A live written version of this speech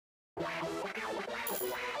Hello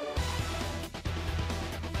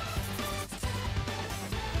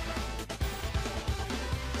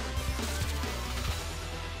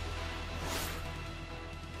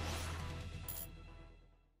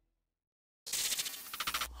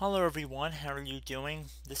everyone, how are you doing?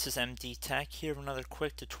 This is MD Tech here with another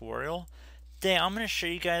quick tutorial. Today I'm going to show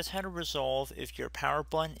you guys how to resolve if your power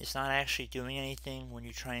button is not actually doing anything when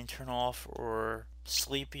you try and turn off or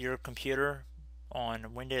sleep your computer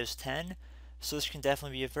on Windows 10. So this can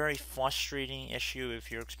definitely be a very frustrating issue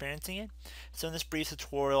if you're experiencing it. So in this brief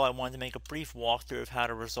tutorial I wanted to make a brief walkthrough of how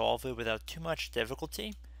to resolve it without too much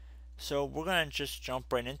difficulty. So we're going to just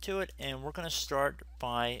jump right into it, and we're going to start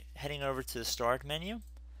by heading over to the Start menu.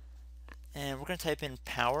 And we're going to type in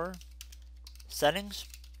power settings,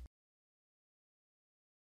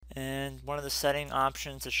 and one of the setting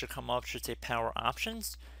options that should come up should say power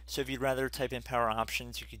options. So if you'd rather type in power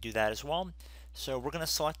options, you could do that as well. So we're going to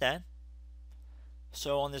select that.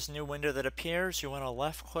 So on this new window that appears, you want to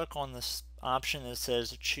left click on this option that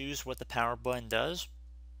says choose what the power button does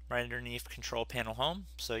right underneath control panel home.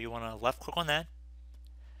 So you want to left click on that,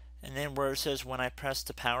 and then where it says when I press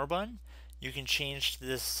the power button, you can change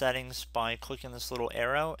the settings by clicking this little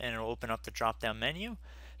arrow, and it'll open up the drop down menu.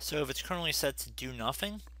 So if it's currently set to do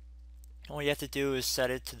nothing, all you have to do is set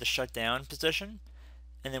it to the shutdown position,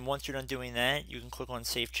 and then once you're done doing that, you can click on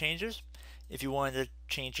Save Changes. If you wanted to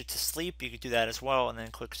change it to sleep, you could do that as well, and then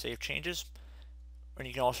click Save Changes. And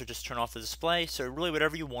you can also just turn off the display, so really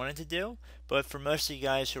whatever you wanted to do. But for most of you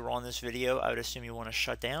guys who are on this video, I would assume you want to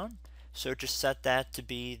shut down. So just set that to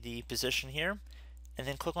be the position here, and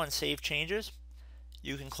then click on Save Changes.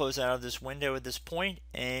 You can close out of this window at this point,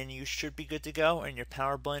 and you should be good to go, and your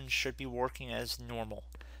power button should be working as normal.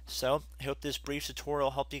 So I hope this brief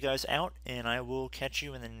tutorial helped you guys out, and I will catch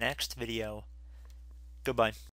you in the next video. Goodbye.